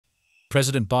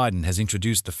President Biden has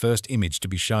introduced the first image to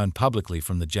be shown publicly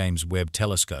from the James Webb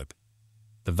Telescope.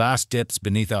 The vast depths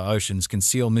beneath our oceans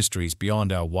conceal mysteries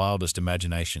beyond our wildest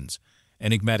imaginations.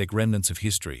 Enigmatic remnants of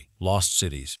history, lost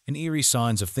cities, and eerie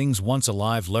signs of things once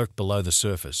alive lurk below the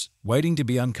surface, waiting to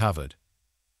be uncovered.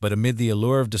 But amid the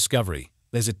allure of discovery,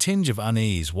 there's a tinge of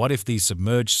unease. What if these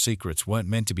submerged secrets weren't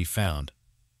meant to be found?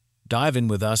 Dive in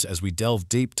with us as we delve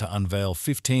deep to unveil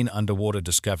 15 underwater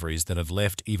discoveries that have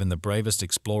left even the bravest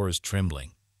explorers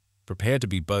trembling. Prepare to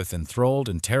be both enthralled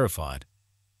and terrified.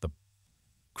 The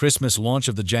Christmas launch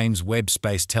of the James Webb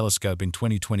Space Telescope in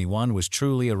 2021 was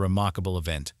truly a remarkable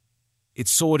event. It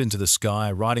soared into the sky,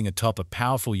 riding atop a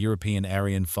powerful European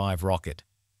Ariane 5 rocket.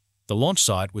 The launch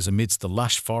site was amidst the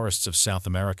lush forests of South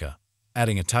America,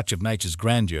 adding a touch of nature's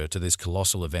grandeur to this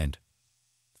colossal event.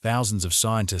 Thousands of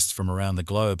scientists from around the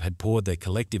globe had poured their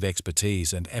collective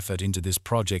expertise and effort into this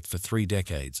project for 3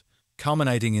 decades,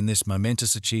 culminating in this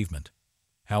momentous achievement.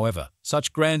 However,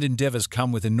 such grand endeavors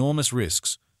come with enormous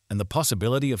risks, and the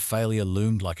possibility of failure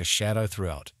loomed like a shadow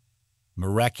throughout.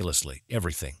 Miraculously,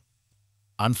 everything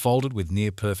unfolded with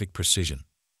near-perfect precision.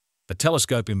 The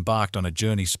telescope embarked on a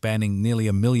journey spanning nearly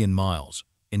 1,000,000 miles,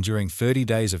 enduring 30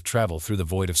 days of travel through the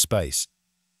void of space.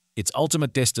 Its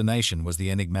ultimate destination was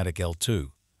the enigmatic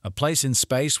L2, a place in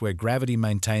space where gravity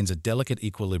maintains a delicate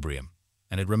equilibrium,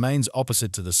 and it remains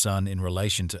opposite to the Sun in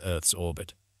relation to Earth's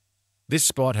orbit. This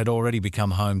spot had already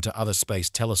become home to other space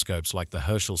telescopes like the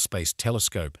Herschel Space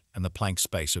Telescope and the Planck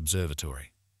Space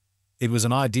Observatory. It was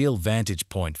an ideal vantage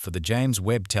point for the James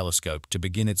Webb Telescope to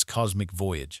begin its cosmic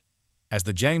voyage. As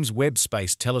the James Webb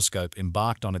Space Telescope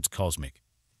embarked on its cosmic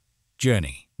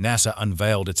journey, NASA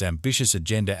unveiled its ambitious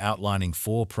agenda outlining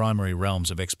 4 primary realms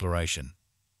of exploration.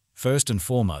 First and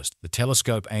foremost, the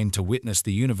telescope aimed to witness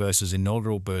the universe's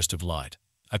inaugural burst of light,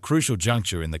 a crucial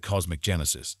juncture in the cosmic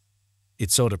genesis.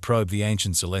 It sought to probe the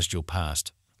ancient celestial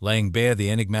past, laying bare the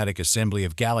enigmatic assembly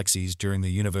of galaxies during the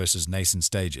universe's nascent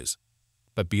stages.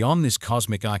 But beyond this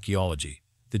cosmic archaeology,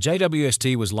 the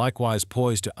JWST was likewise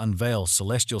poised to unveil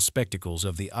celestial spectacles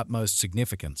of the utmost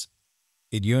significance.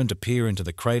 It yearned to peer into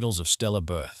the cradles of stellar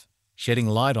birth, shedding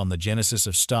light on the genesis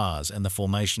of stars and the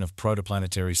formation of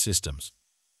protoplanetary systems.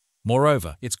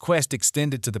 Moreover, its quest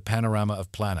extended to the panorama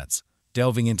of planets,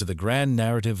 delving into the grand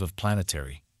narrative of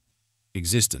planetary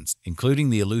existence,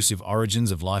 including the elusive origins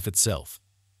of life itself.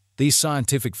 These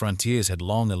scientific frontiers had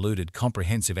long eluded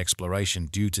comprehensive exploration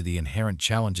due to the inherent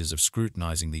challenges of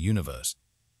scrutinizing the universe.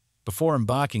 Before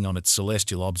embarking on its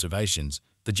celestial observations,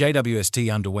 the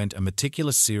JWST underwent a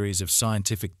meticulous series of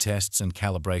scientific tests and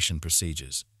calibration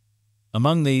procedures.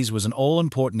 Among these was an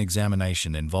all-important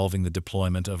examination involving the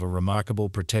deployment of a remarkable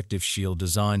protective shield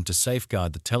designed to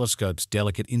safeguard the telescope's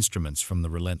delicate instruments from the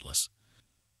relentless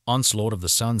onslaught of the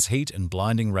sun's heat and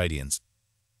blinding radiance.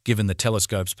 Given the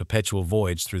telescope's perpetual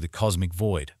voyage through the cosmic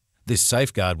void, this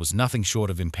safeguard was nothing short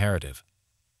of imperative.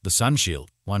 The sunshield,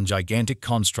 one gigantic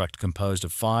construct composed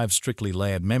of 5 strictly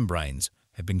layered membranes,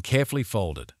 had been carefully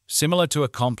folded, similar to a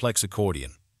complex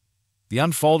accordion. The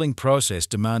unfolding process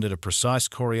demanded a precise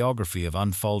choreography of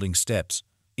unfolding steps,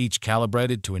 each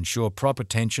calibrated to ensure proper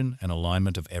tension and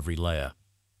alignment of every layer.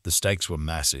 The stakes were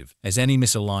massive, as any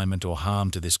misalignment or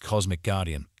harm to this cosmic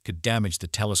guardian could damage the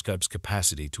telescope's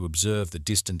capacity to observe the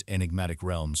distant enigmatic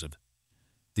realms of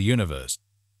the universe.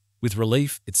 With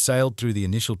relief, it sailed through the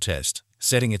initial test,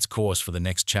 setting its course for the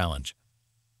next challenge.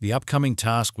 The upcoming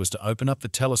task was to open up the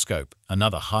telescope,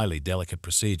 another highly delicate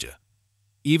procedure.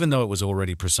 Even though it was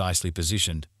already precisely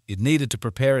positioned, it needed to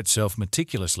prepare itself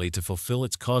meticulously to fulfill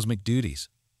its cosmic duties.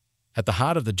 At the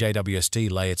heart of the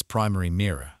JWST lay its primary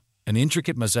mirror, an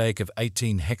intricate mosaic of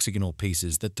 18 hexagonal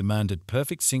pieces that demanded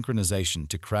perfect synchronization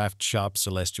to craft sharp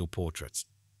celestial portraits.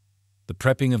 The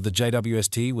prepping of the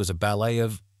JWST was a ballet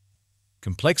of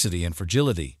complexity and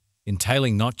fragility,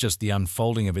 entailing not just the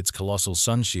unfolding of its colossal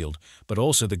sunshield, but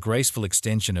also the graceful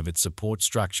extension of its support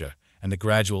structure and the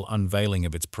gradual unveiling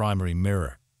of its primary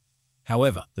mirror.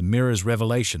 However, the mirror's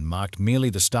revelation marked merely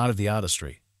the start of the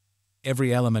artistry.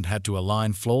 Every element had to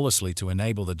align flawlessly to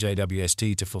enable the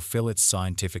JWST to fulfill its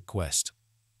scientific quest.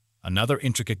 Another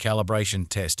intricate calibration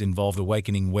test involved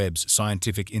awakening Webb's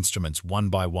scientific instruments one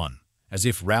by one, as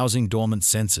if rousing dormant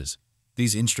senses.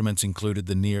 These instruments included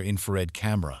the near-infrared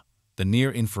camera, the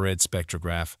near-infrared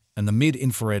spectrograph, and the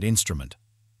mid-infrared instrument.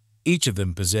 Each of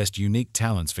them possessed unique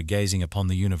talents for gazing upon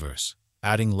the universe,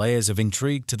 adding layers of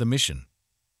intrigue to the mission.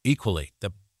 Equally,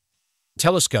 the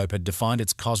telescope had defined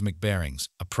its cosmic bearings,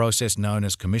 a process known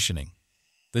as commissioning.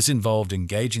 This involved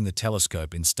engaging the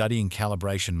telescope in studying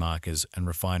calibration markers and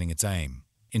refining its aim,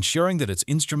 ensuring that its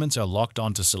instruments are locked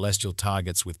onto celestial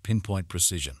targets with pinpoint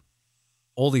precision.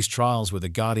 All these trials were the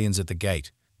guardians at the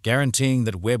gate, guaranteeing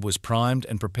that Webb was primed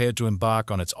and prepared to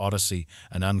embark on its odyssey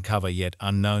and uncover yet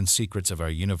unknown secrets of our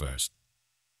universe.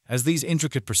 As these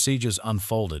intricate procedures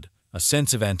unfolded, a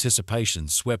sense of anticipation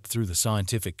swept through the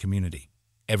scientific community.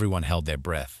 Everyone held their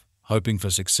breath, hoping for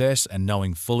success and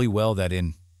knowing fully well that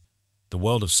in the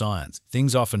world of science,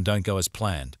 things often don't go as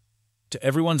planned. To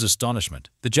everyone's astonishment,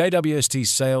 the JWST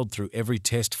sailed through every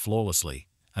test flawlessly,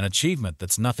 an achievement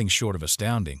that's nothing short of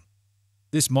astounding.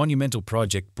 This monumental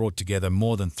project brought together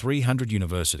more than 300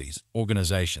 universities,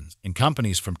 organizations, and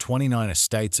companies from 29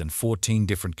 states and 14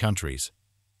 different countries.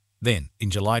 Then, in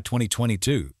July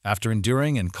 2022, after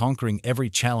enduring and conquering every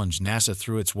challenge NASA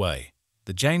threw its way,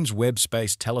 the James Webb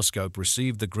Space Telescope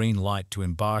received the green light to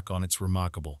embark on its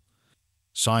remarkable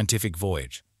scientific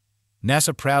voyage.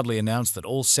 NASA proudly announced that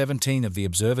all 17 of the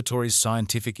observatory's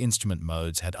scientific instrument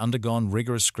modes had undergone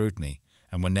rigorous scrutiny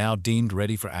and were now deemed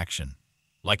ready for action.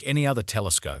 Like any other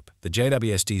telescope, the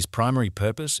JWST's primary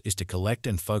purpose is to collect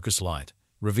and focus light,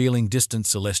 revealing distant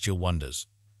celestial wonders.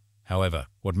 However,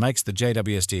 what makes the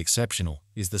JWST exceptional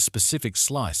is the specific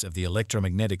slice of the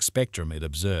electromagnetic spectrum it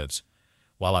observes.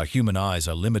 While our human eyes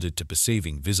are limited to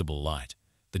perceiving visible light,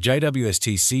 the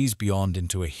JWST sees beyond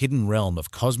into a hidden realm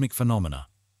of cosmic phenomena.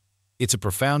 It's a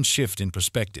profound shift in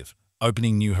perspective,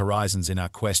 opening new horizons in our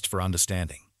quest for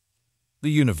understanding the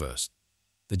universe.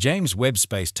 The James Webb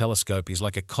Space Telescope is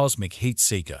like a cosmic heat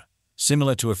seeker,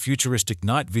 similar to a futuristic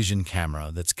night vision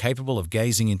camera that's capable of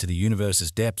gazing into the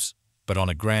universe's depths, but on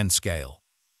a grand scale.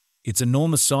 Its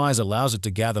enormous size allows it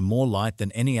to gather more light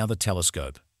than any other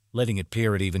telescope, letting it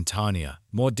peer at even tinier,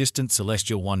 more distant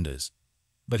celestial wonders.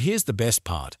 But here's the best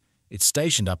part: it's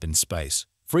stationed up in space,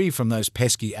 free from those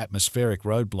pesky atmospheric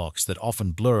roadblocks that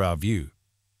often blur our view.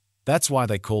 That's why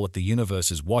they call it the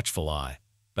universe's watchful eye.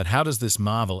 But how does this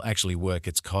marvel actually work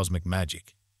its cosmic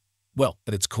magic? Well,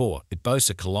 at its core, it boasts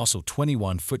a colossal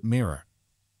 21-foot mirror.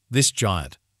 This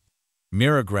giant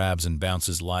mirror grabs and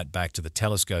bounces light back to the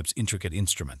telescope's intricate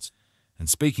instruments. And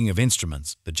speaking of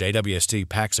instruments, the JWST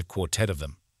packs a quartet of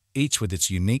them, each with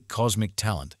its unique cosmic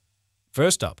talent.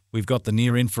 First up, we've got the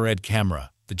near-infrared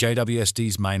camera, the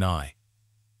JWST's main eye.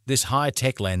 This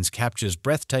high-tech lens captures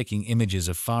breathtaking images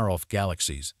of far-off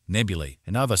galaxies, nebulae,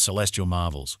 and other celestial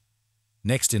marvels.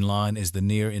 Next in line is the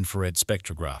near-infrared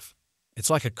spectrograph.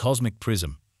 It's like a cosmic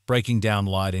prism, breaking down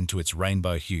light into its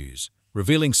rainbow hues,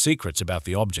 revealing secrets about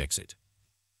the objects it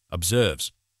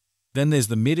observes. Then there's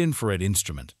the mid-infrared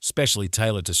instrument, specially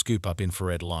tailored to scoop up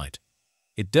infrared light.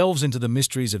 It delves into the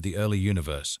mysteries of the early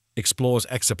universe, explores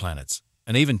exoplanets,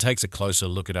 and even takes a closer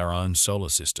look at our own solar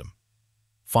system.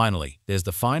 Finally, there's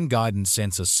the fine guidance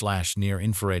sensor /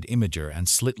 near-infrared imager and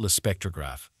slitless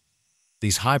spectrograph.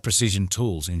 These high-precision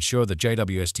tools ensure the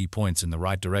JWST points in the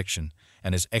right direction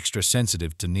and is extra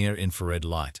sensitive to near-infrared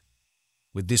light.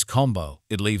 With this combo,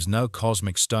 it leaves no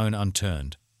cosmic stone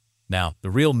unturned. Now,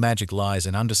 the real magic lies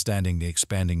in understanding the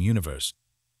expanding universe.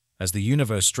 As the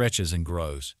universe stretches and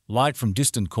grows, light from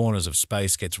distant corners of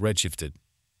space gets redshifted.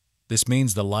 This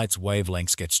means the light's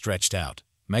wavelengths get stretched out,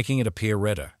 making it appear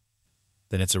redder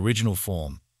than its original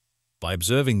form. By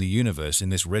observing the universe in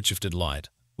this redshifted light,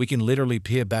 we can literally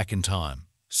peer back in time,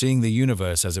 seeing the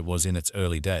universe as it was in its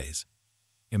early days.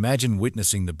 Imagine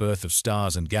witnessing the birth of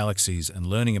stars and galaxies and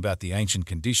learning about the ancient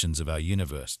conditions of our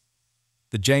universe.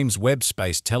 The James Webb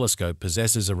Space Telescope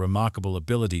possesses a remarkable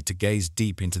ability to gaze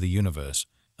deep into the universe,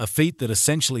 a feat that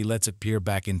essentially lets it peer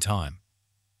back in time.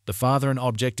 The farther an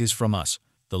object is from us,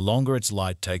 the longer its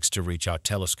light takes to reach our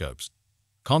telescopes.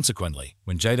 Consequently,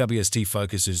 when JWST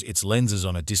focuses its lenses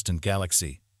on a distant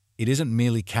galaxy, it isn't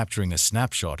merely capturing a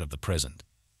snapshot of the present.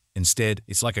 Instead,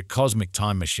 it's like a cosmic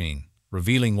time machine,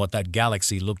 revealing what that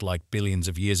galaxy looked like billions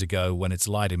of years ago when its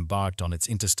light embarked on its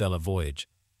interstellar voyage.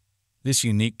 This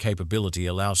unique capability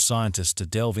allows scientists to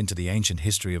delve into the ancient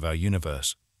history of our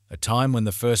universe, a time when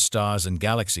the first stars and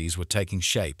galaxies were taking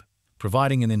shape,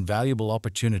 providing an invaluable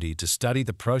opportunity to study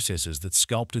the processes that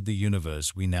sculpted the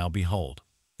universe we now behold.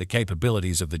 The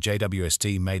capabilities of the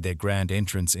JWST made their grand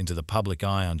entrance into the public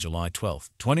eye on July 12,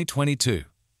 2022,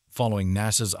 following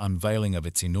NASA's unveiling of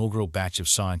its inaugural batch of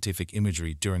scientific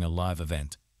imagery during a live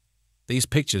event. These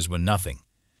pictures were nothing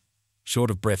short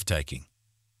of breathtaking.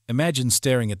 Imagine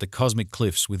staring at the cosmic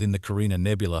cliffs within the Carina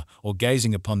Nebula or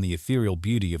gazing upon the ethereal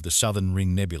beauty of the Southern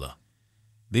Ring Nebula.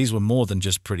 These were more than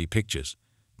just pretty pictures.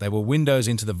 They were windows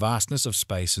into the vastness of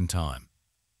space and time.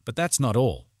 But that's not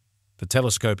all. The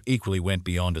telescope equally went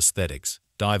beyond aesthetics,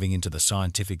 diving into the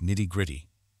scientific nitty-gritty.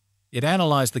 It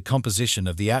analyzed the composition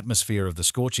of the atmosphere of the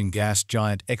scorching gas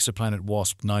giant exoplanet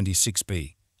WASP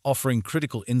 96b, offering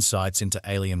critical insights into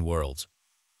alien worlds.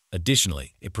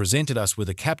 Additionally, it presented us with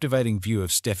a captivating view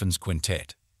of Stephan's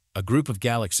quintet, a group of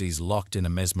galaxies locked in a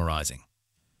mesmerizing,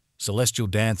 celestial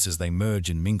dance as they merge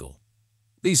and mingle.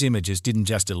 These images didn't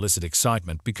just elicit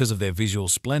excitement because of their visual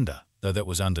splendor, though that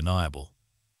was undeniable.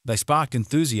 They sparked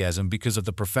enthusiasm because of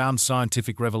the profound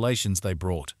scientific revelations they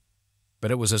brought.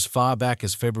 But it was as far back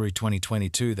as February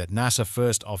 2022 that NASA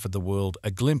first offered the world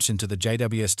a glimpse into the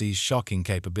JWST's shocking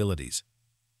capabilities.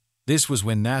 This was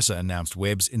when NASA announced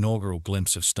Webb's inaugural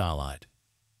glimpse of starlight.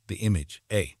 The image,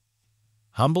 a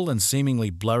humble and seemingly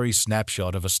blurry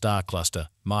snapshot of a star cluster,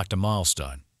 marked a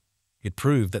milestone. It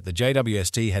proved that the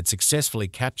JWST had successfully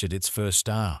captured its first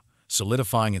star,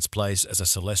 solidifying its place as a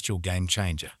celestial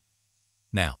game-changer.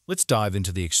 Now, let's dive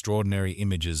into the extraordinary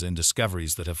images and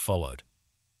discoveries that have followed.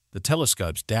 The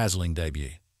telescope's dazzling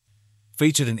debut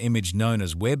featured an image known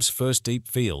as Webb's first deep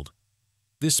field.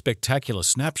 This spectacular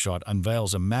snapshot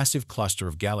unveils a massive cluster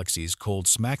of galaxies called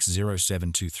SMACS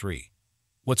 0723.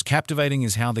 What's captivating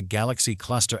is how the galaxy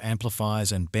cluster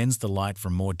amplifies and bends the light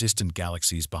from more distant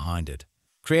galaxies behind it,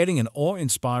 creating an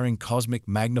awe-inspiring cosmic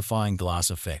magnifying glass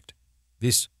effect.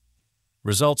 This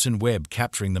results in Webb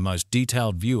capturing the most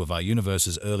detailed view of our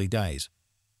universe's early days.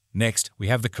 Next, we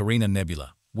have the Carina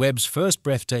Nebula, Webb's first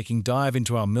breathtaking dive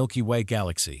into our Milky Way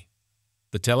galaxy.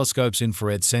 The telescope's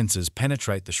infrared sensors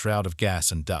penetrate the shroud of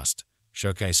gas and dust,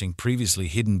 showcasing previously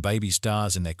hidden baby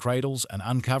stars in their cradles and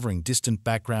uncovering distant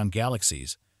background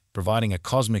galaxies, providing a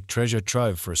cosmic treasure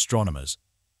trove for astronomers.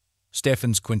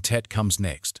 Stephan's quintet comes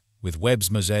next, with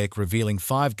Webb's mosaic revealing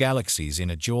 5 galaxies in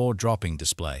a jaw-dropping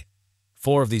display.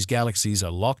 4 of these galaxies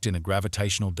are locked in a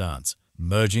gravitational dance,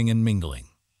 merging and mingling,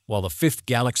 while the 5th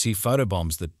galaxy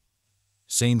photobombs the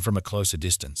scene from a closer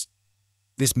distance.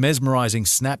 This mesmerizing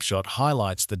snapshot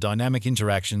highlights the dynamic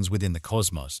interactions within the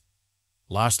cosmos.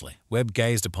 Lastly, Webb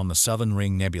gazed upon the Southern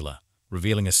Ring Nebula,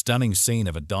 revealing a stunning scene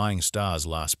of a dying star's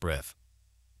last breath.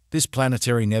 This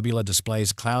planetary nebula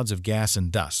displays clouds of gas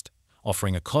and dust,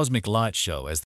 offering a cosmic light show as